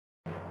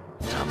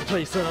and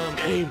play some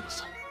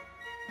games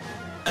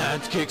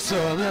and kick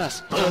some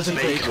ass.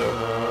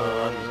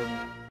 FuzzyBacon.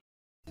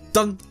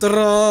 Dun da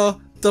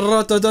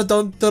da da da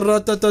dun da da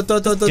da da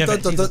da Give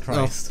it, da Jesus da.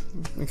 Christ.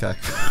 Oh, okay.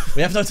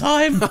 We have no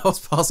time! I was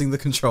passing the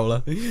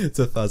controller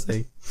to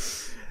Fuzzy.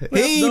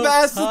 We He have no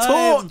bears the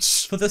time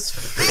torch! for this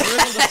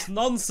frivolous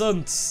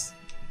nonsense!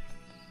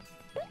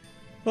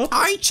 Oh.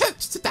 I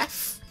choked to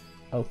death!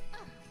 Oh.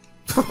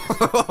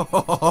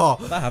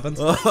 That happened.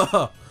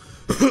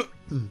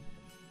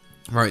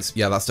 Right,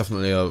 yeah, that's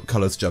definitely a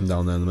coloured gem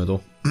down there in the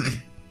middle.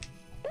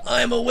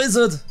 I'm a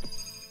wizard!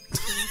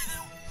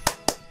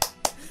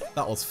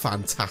 That was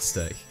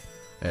fantastic.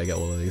 Yeah, get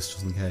one of these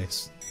just in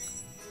case.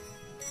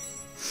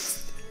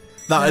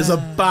 That is a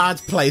bad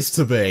place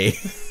to be.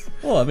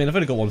 Well, I mean, I've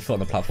only got one foot on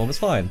the platform, it's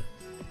fine.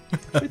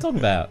 What are you talking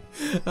about?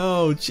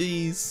 Oh,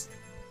 jeez.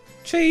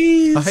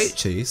 Cheese! I hate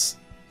cheese.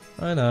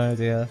 I know,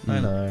 dear, I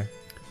know.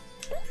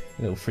 You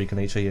little freak of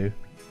nature, you.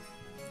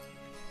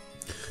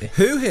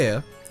 Who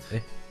here, Eh.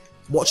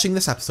 watching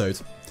this episode,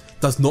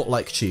 does not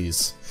like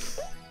cheese?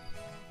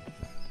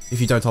 If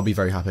you don't, I'll be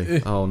very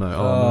happy. Oh no,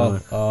 oh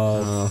no.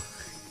 Oh,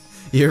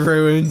 You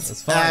ruined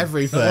it's fine.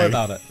 everything. Don't worry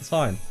about it, it's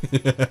fine.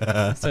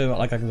 It's totally not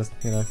like I can just,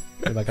 you know,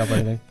 go back up or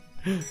anything.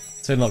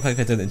 It's totally not like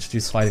I didn't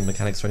introduce sliding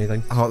mechanics or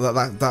anything. Oh,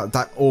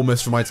 that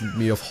almost reminded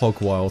me of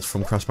Hogwild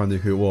from Crash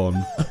Bandicoot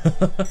 1.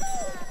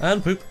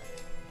 And poop.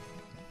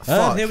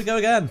 Fuck. And here we go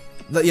again.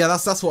 Yeah,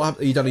 that's what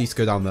happened. You don't need to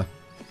go down there.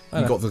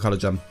 You got the kind of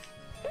gem.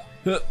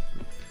 Yeah,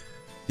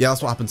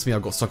 that's what happened to me. I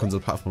got stuck under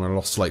the platform and I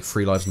lost like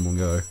 3 lives in one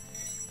go.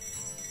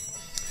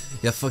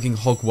 Yeah, fucking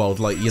Hogwild,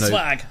 like, you know,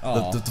 Swag.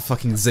 the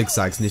fucking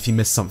zigzags, and if you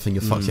miss something,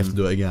 you're fucked, you have to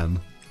do it again.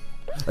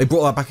 They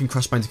brought that back in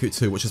Crash Bandicoot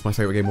 2, which is my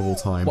favourite game of all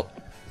time. What?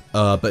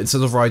 But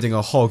instead of riding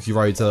a hog, you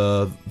ride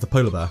the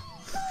polar bear.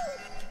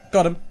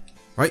 Got him.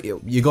 Right,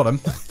 you got him.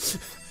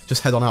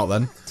 Just head on out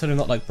then. Totally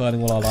not like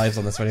burning all our lives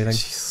on this or anything.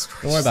 Jesus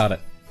Christ. Don't worry about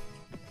it.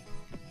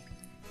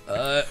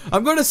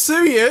 I'm gonna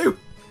sue you!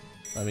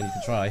 I mean, you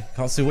can try.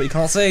 Can't see what you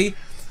can't see.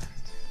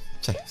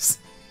 James.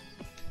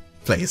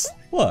 Please.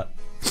 What?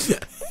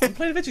 I'm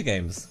playing video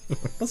games.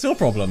 What's your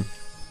problem?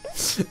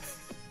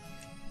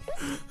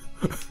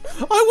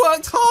 I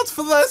worked hard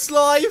for this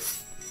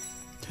life!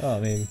 Oh, I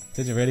mean,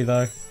 did you really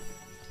though?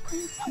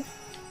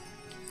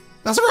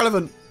 That's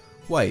irrelevant.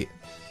 Wait.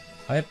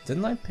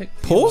 Didn't I pick?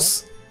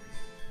 Pause?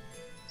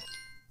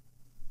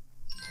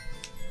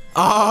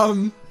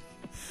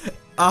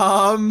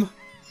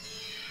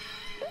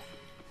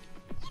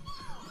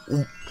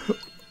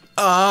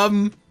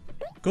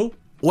 Cool.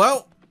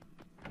 Well,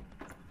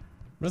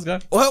 Let's go.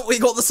 well, we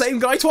got the same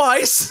guy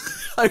twice.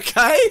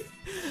 Okay.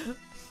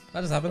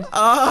 That just happened.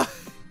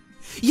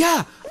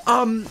 Yeah.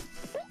 On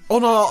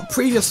our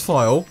previous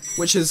file,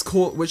 which is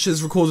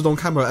recorded on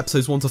camera,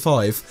 episodes 1 to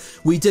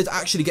 5, we did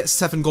actually get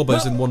 7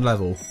 gobbos in one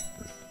level.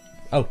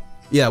 Oh.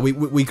 Yeah, we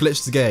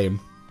glitched the game,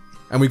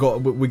 and we got a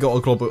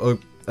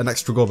gobbo, an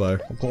extra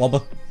gobbo.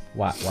 Glob.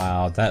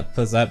 Wow, depth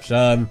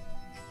perception.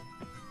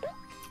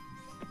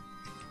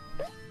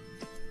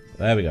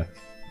 There we go.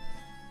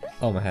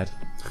 Oh, my head.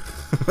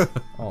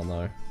 Oh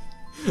no.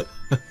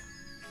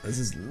 This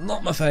is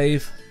not my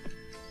fave.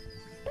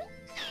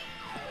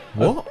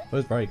 What? Oh,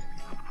 where's break?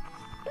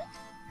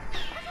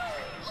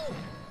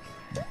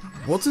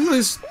 What do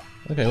those?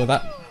 Okay, well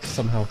that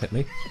somehow hit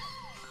me.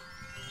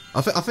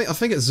 I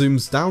think it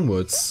zooms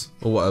downwards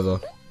or whatever.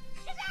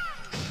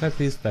 No,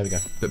 please. There we go.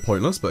 Bit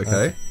pointless, but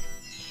okay.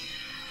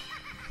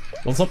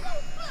 What's up?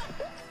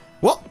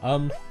 What?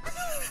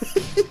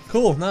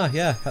 Cool. Nah,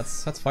 yeah,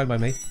 that's fine by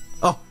me.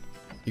 Oh,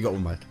 you got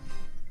one back.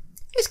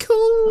 It's I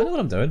cool. know what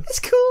I'm doing. It's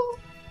cool.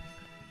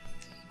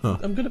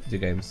 I'm good at video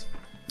games.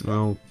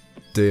 Oh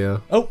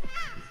dear. Oh,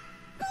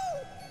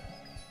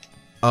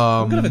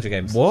 I'm good at video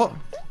games. What?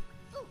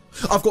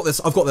 I've got this.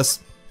 I've got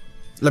this.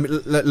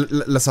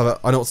 Let's have it.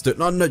 I know what to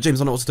do. No, James,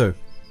 I know what to do.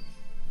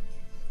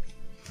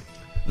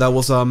 There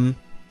was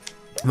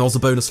a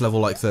bonus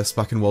level like this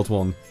back in World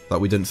 1 that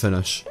we didn't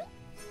finish.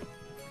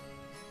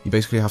 You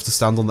basically have to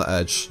stand on the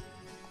edge.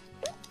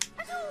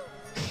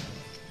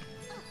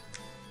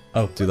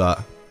 Oh, Do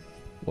that.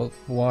 well,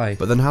 why?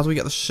 But then how do we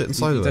get the shit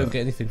inside you of don't it?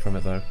 get anything from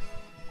it though.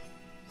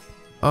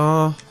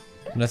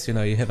 Unless you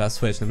know you hit that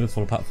switch and it moves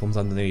all the platforms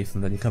underneath,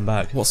 and then you come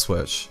back. What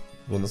switch?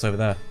 The one that's over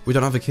there. We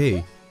don't have a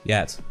key.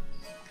 Yet.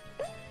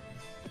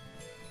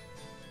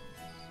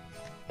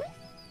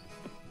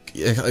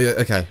 Yeah,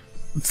 okay.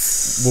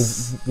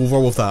 We'll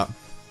roll with that.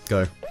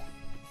 Go.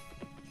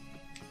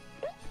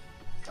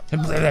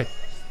 Okay.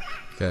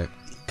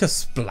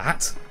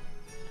 Kasplat.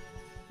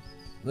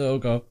 Oh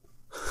god.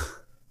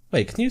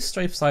 Wait, can you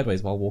strafe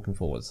sideways while walking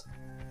forwards?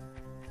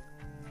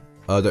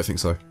 I don't think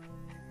so.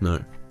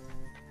 No.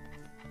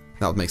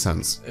 That would make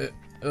sense.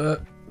 Oh.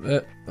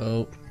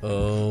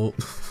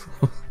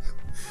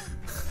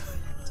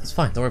 It's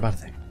fine, don't worry about a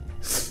thing.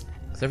 Because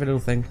every little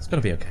thing is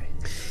gonna be okay.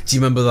 Do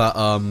you remember that,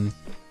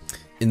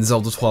 in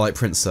Zelda Twilight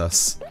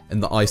Princess, in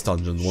the ice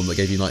dungeon, the one that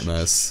gave you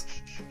nightmares?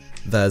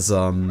 There's,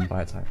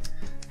 Quiet time.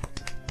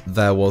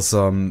 there was,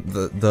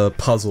 the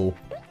puzzle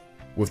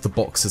with the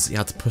boxes that you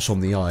had to push on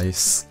the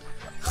ice.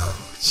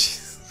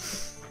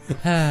 Jeez.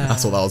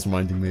 That's what that was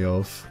reminding me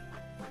of.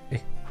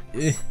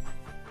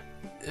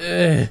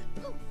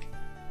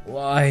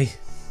 Why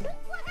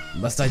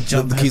must I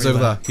jump? The key's over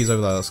everywhere? there. Key's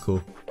over there. That's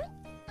cool.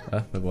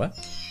 Over where?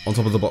 On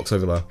top of the box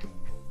over there.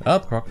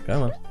 Up, Croc.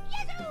 Come on.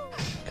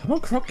 Come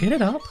on, Croc. Get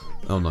it up.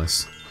 Oh,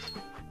 nice.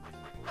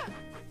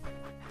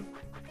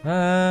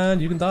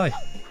 And you can die.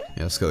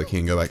 Yeah, let's get the key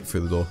and go back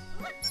through the door.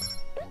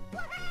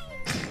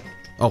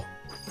 Oh.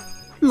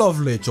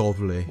 Lovely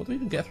jubbly. What do we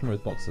even get from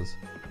those boxes?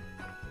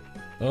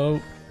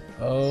 Oh.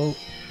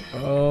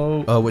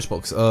 Which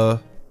box?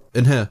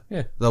 In here.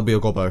 Yeah. There'll be a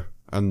gobbo.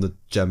 And the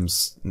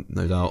gems,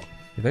 no doubt.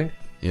 You think?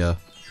 Yeah.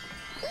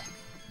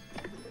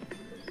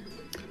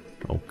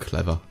 Oh,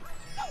 clever.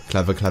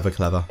 Clever, clever,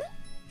 clever.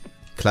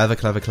 Clever,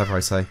 clever, clever, I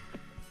say.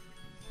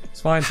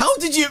 It's fine. How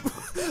did you...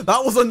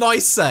 That was a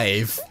nice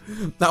save.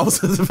 That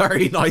was a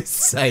very nice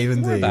save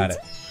indeed. Don't worry about it.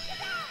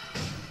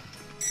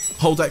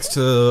 Hold X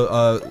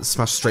to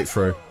smash straight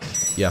through.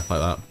 Yeah, like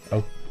that.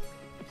 Oh.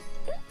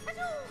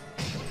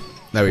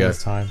 There we go.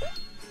 It's time.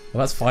 Well,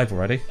 that's 5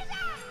 already.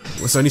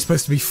 It's only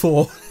supposed to be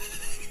 4.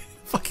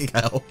 Fucking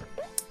hell.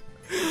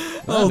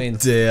 Well, Oh I mean,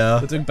 dear.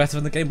 we're doing better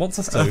than the game wants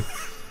us to.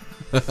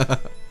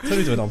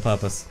 Totally do it on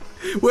purpose.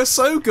 We're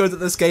so good at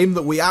this game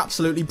that we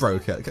absolutely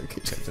broke it. Okay,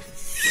 check it.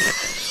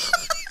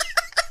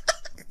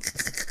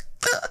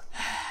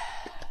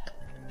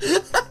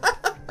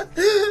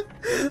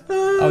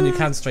 Oh, and you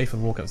can strafe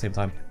and walk at the same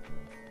time.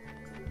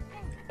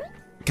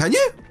 Can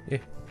you? Yeah.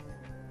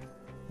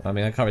 I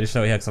mean, I can't really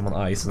show it here because I'm on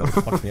ice and that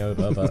would fuck me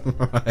over, but...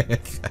 Right,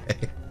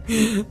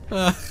 okay.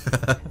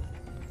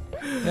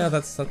 Yeah,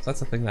 that's a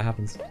thing that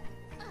happens.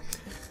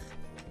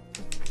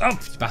 Oh,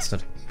 you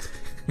bastard.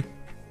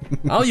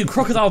 Oh, you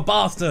crocodile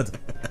bastard!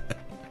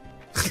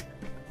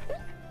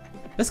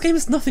 This game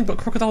is nothing but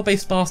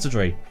crocodile-based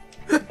bastardry.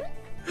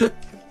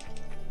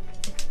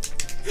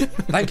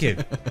 Thank you.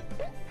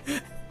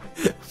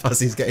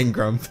 Fuzzy's getting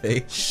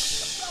grumpy.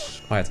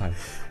 Shh. Quiet time.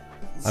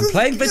 I'm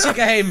playing video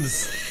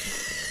games!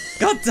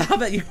 God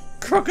damn it, you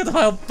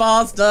crocodile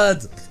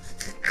bastard!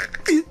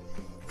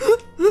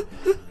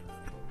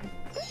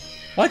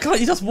 Why can't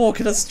you just walk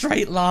in a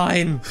straight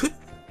line?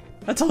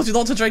 I told you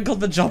not to drink on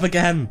the job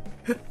again.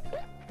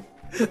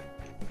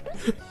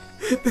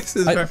 This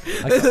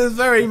is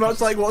very much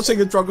like watching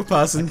a drunk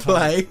person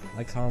play.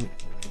 I can't.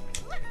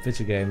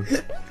 Video game.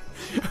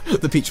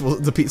 The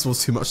pizza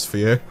was too much for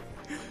you.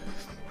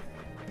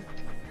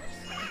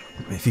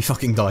 If you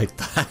fucking died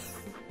there.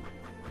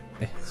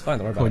 It's fine,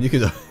 don't worry Come about on, it. you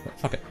can die.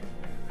 Fuck it.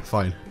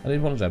 Fine. I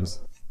need one of gems.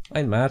 I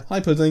ain't mad. Hi,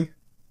 Pudding.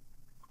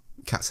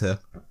 Cat's here.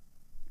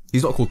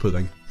 He's not called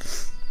Pudding.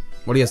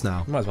 Well, he is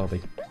now. Might as well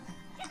be.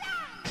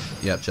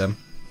 Yep, gem.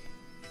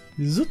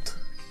 Zoot.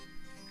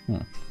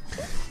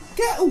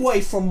 Get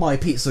away from my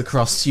pizza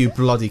crust, you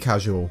bloody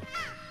casual.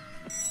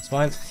 It's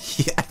fine.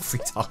 Yeah, every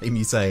time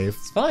you save.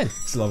 It's fine.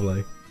 It's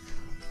lovely.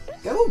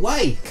 Go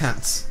away,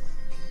 cats.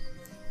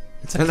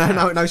 It's a And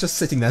cat. now he's just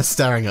sitting there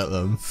staring at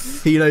them.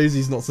 He knows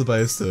he's not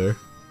supposed to,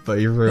 but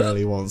he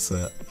really wants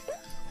it.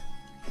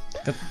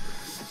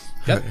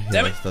 God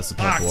damn it! That's the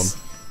purple one.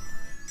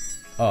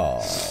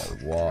 Oh,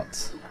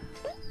 what?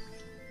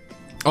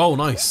 Oh,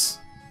 nice.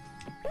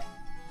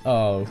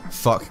 Oh.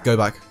 Fuck, go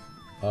back.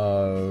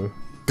 Oh.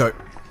 Go.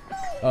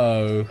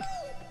 Oh.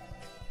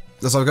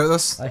 Let's all go with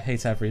this? I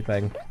hate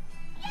everything.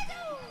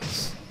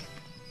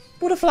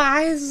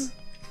 Butterflies!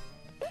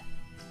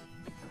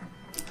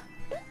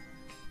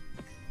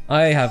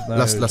 I have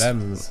no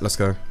gems. Let's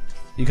go.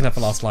 You can have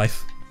the last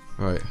life.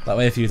 Right, That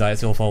way if you die,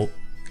 it's your fault.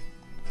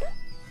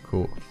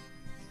 cool.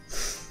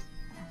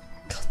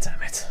 God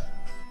damn it.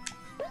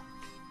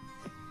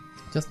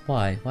 Just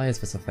why? Why is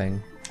this a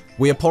thing?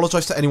 We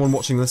apologise to anyone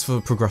watching this for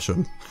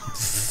progression.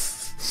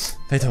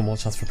 They don't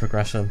watch us for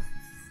progression.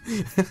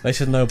 They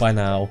should know by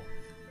now.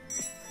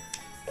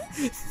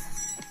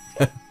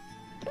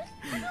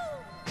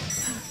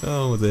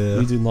 Oh dear.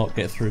 We do not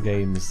get through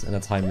games in a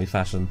timely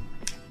fashion.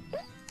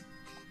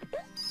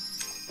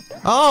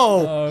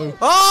 Oh! Oh.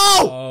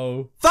 Oh!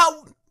 Oh. That...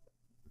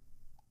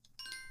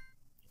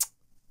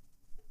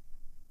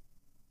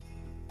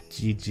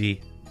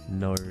 GG.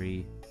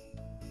 Nori.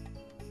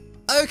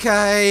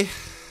 Okay.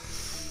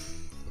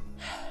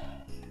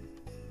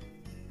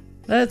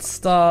 Let's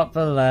start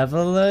the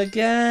level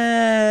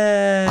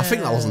again. I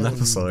think that was an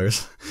episode.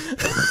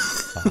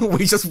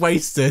 We just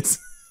wasted.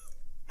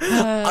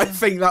 I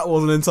think that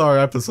was an entire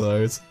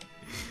episode.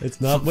 It's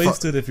not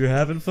wasted if you're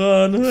having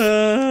fun.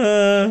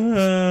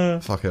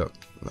 Fuck it.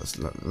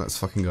 Let's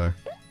fucking go.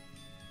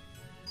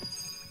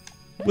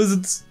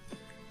 Wizards.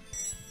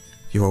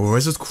 You are a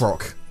wizard,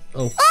 Croc.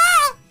 Oh.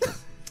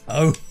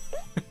 Oh.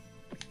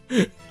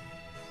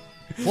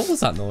 What was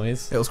that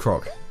noise? It was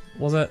Croc.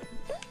 Was it?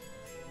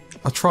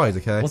 I tried,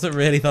 okay? Was it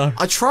really though?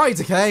 I tried,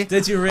 okay?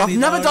 Did you really? I've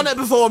never though? done it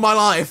before in my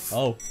life!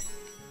 Oh.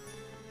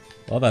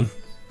 Well then.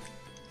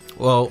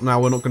 Well,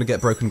 now we're not gonna get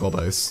broken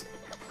gobbos.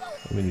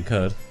 I mean, you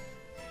could.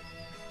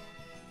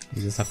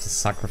 You just have to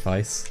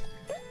sacrifice.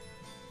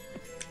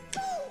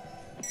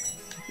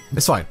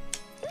 It's fine.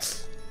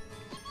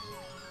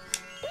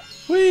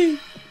 Whee!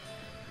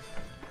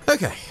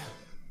 Okay.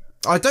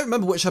 I don't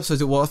remember which episode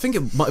it was. I think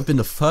it might have been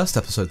the first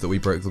episode that we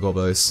broke the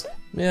gobbos.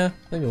 Yeah,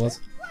 I think it was.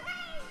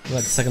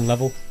 Like the second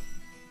level.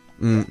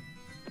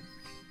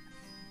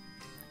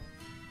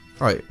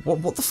 Right,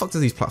 what the fuck do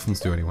these platforms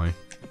do anyway?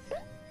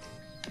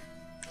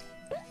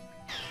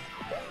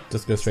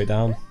 Just go straight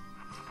down.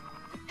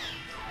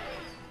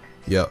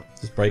 Yeah.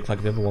 Just break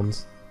like the other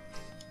ones.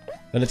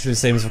 They're literally the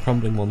same as the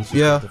crumbling ones. Just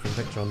Yeah. a different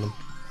picture on them.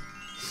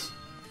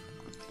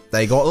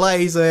 They got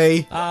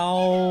lazy!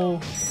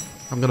 Ow!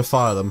 I'm gonna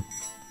fire them.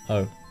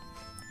 Oh.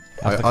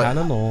 Have the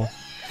cannon or?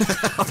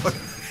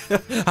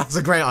 That's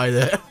a great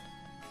idea.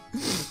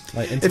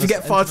 Like If you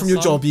get fired from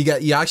your job,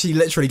 you actually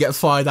literally get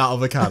fired out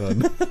of a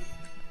cannon.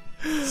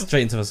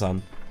 Straight into the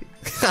sun.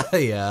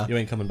 Yeah. You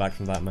ain't coming back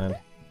from that, man.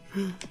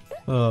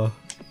 Oh.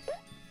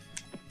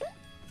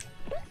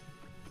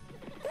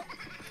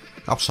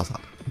 Oh, shut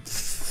up.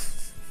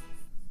 If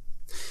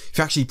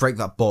you actually break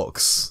that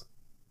box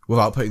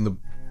without putting the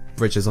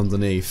bridges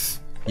underneath,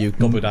 you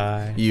Gobbo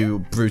die. You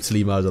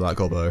brutally murder that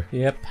gobbo.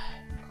 Yep.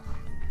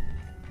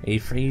 He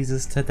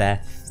freezes to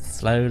death,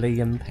 slowly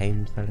and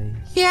painfully.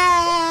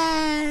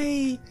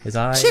 Yay! His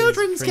eyes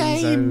Children's freeze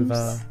games!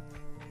 over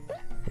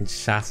and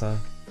shatter.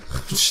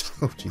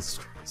 Oh, Jesus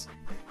Christ.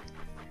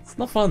 It's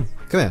not fun.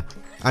 Come here.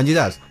 And your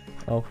dad.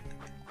 Oh.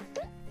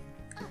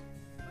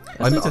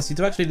 I noticed you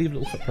do actually leave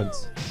little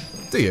footprints.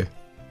 Do you?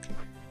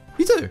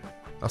 You do?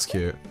 That's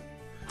cute.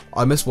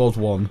 I miss World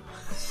 1.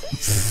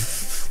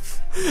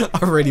 I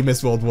really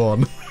miss World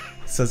 1.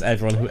 Says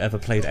everyone who ever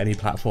played any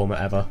platformer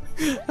ever.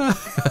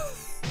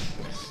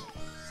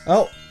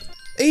 Oh!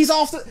 He's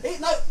after...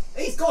 No!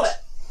 He's got it!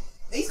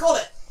 He's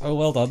got it! Oh,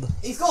 well done.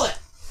 He's got it!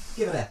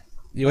 Give it there.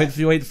 You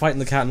ain't fighting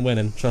the cat and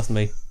winning, trust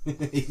me.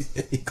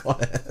 He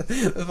got it.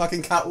 The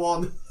fucking cat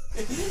won.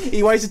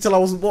 He waited till I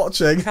wasn't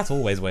watching. The cat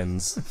always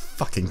wins.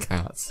 Fucking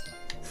cats.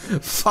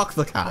 Fuck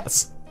the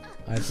cats.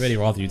 I'd really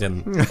rather you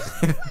didn't.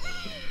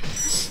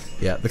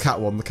 Yeah, the cat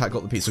won. The cat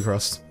got the pizza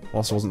crust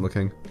whilst I wasn't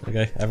looking.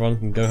 Okay, everyone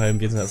can go home,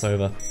 the internet's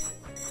over.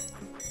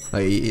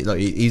 Like,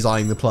 he's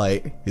eyeing the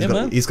plate.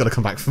 Man. He's got to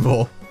come back for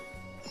more.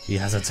 He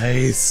has a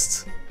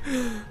taste.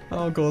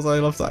 Oh god, I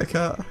love that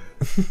cat.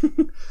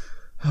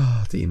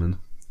 Oh, demon.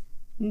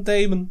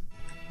 Damon.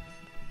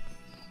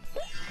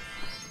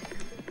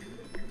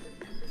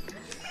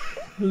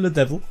 The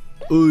devil.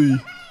 Oi.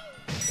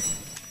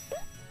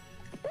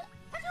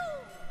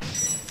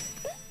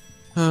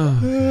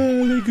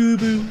 Early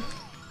goo-boo.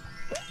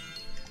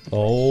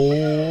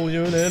 Oh,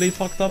 you're nearly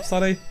fucked up,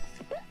 Sonny.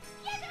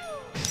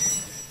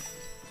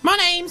 My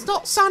name's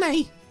not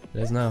Sonny.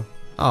 It is now.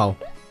 Oh,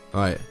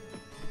 right.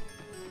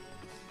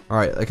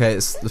 Alright, okay,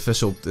 it's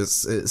official.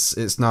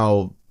 It's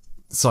now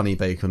Sunny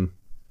Bacon.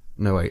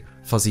 No wait,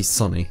 Fuzzy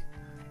Sunny.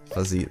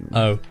 Fuzzy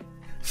Oh.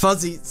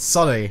 Fuzzy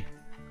Sunny.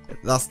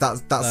 That's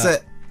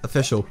it.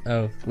 Official.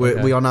 Oh.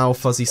 Okay. We are now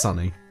Fuzzy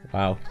Sunny.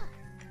 Wow.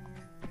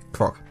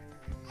 Croc.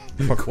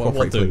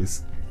 What do?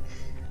 Please.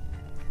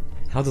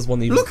 How does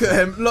one even... Look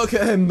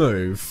at him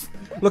move.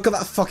 Look at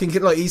that fucking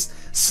kid. Like, he's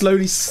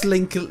slowly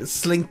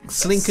slinkily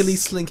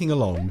slinking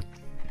along.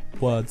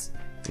 Words.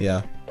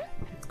 Yeah.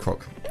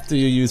 Croc. Do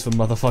you use for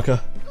motherfucker?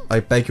 I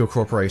beg your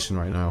cooperation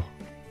right now.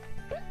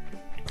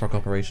 Croc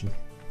operation.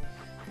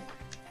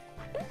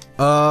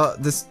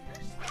 This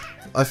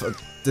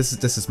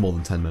is more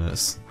than 10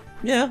 minutes.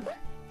 Yeah.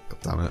 God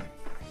damn it.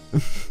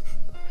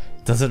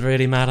 Does it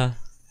really matter?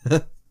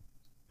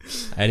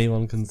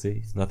 Anyone can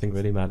see. Nothing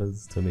really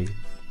matters to me.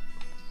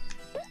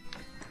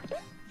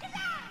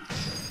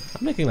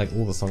 I'm making like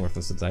all the song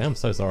references today. I'm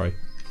so sorry.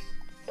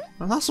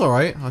 Oh, that's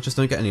alright. I just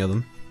don't get any of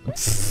them.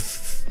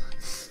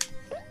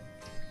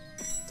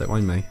 Don't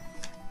mind me.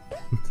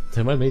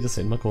 Don't mind me just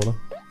sitting in my corner.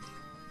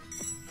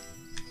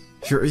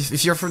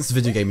 If you reference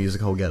video game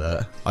music, I'll get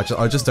it.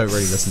 I just don't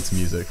really listen to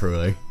music,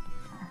 really.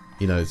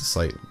 You know, just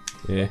like...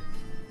 Yeah.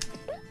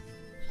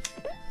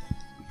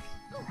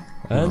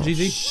 And oh,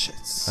 GG. Shit.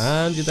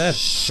 And you're dead.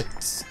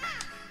 Shit.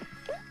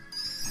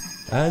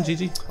 And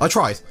GG. I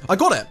tried. I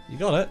got it. You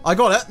got it. I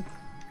got it.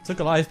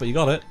 Took a life, but you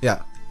got it.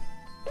 Yeah.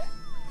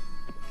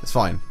 It's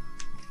fine.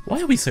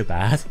 Why are we so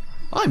bad?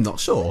 I'm not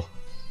sure.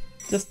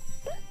 Just...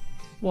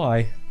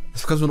 Why?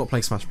 It's because we're not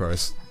playing Smash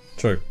Bros.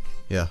 True.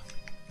 Yeah.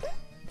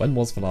 When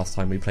was the last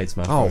time we played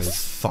Smash Oh, Bros?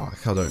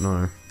 fuck. I don't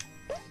know.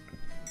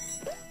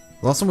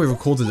 The last time we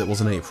recorded it was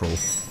in April.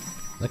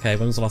 Okay,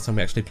 when was the last time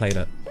we actually played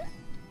it?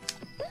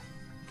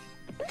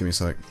 Give me a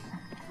sec.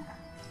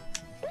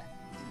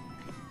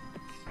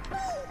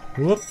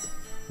 Whoop.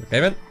 Okay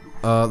then.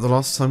 The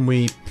last time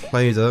we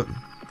played it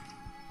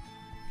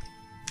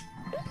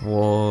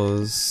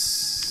was...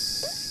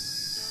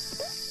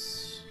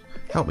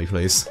 Help me,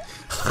 please.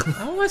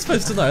 How am I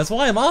supposed to know? That's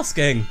why I'm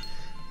asking.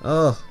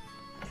 Ugh.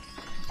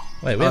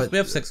 Wait, we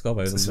have 6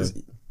 gobbos.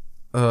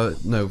 No,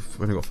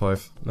 we've only got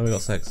 5. No, we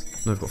got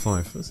 6. No, we've got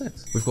 5. That's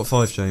 6. We've got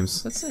 5,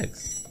 James. That's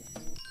 6.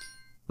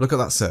 Look at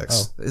that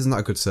 6. Oh. Isn't that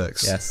a good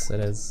 6? Yes, it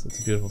is. It's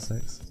a beautiful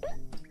 6.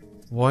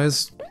 Why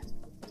is...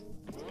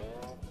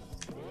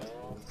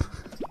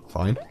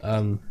 Fine.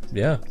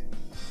 Yeah.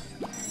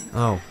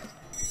 Oh.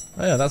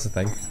 Oh yeah, that's a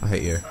thing. I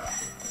hate you.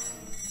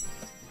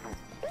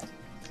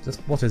 Just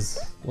what is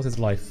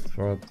life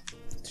for a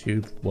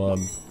tube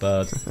worm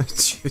bird?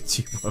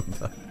 Tube worm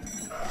bird.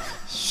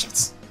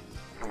 Shit.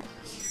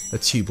 A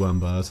tube worm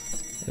bird.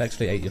 It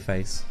actually ate your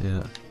face.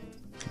 Yeah.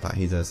 That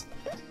he does.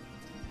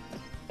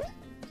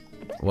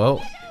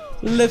 Well.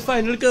 Le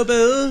final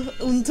couple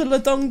until the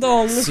dong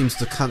dong. Seems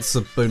the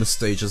cancer bonus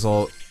stages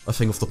are a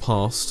thing of the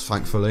past,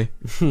 thankfully.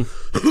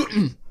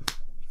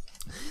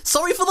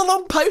 Sorry for the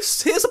long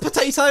post. Here's a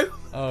potato.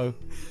 Oh.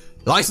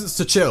 License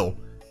to Chill,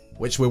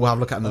 which we will have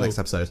a look at in the next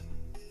episode.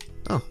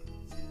 Oh.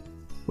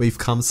 We've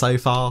come so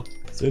far.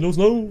 Say no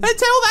snow.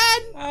 Until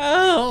then!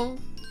 Oh.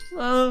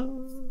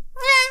 Oh.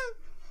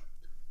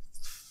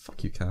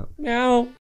 Fuck you, cat. Meow.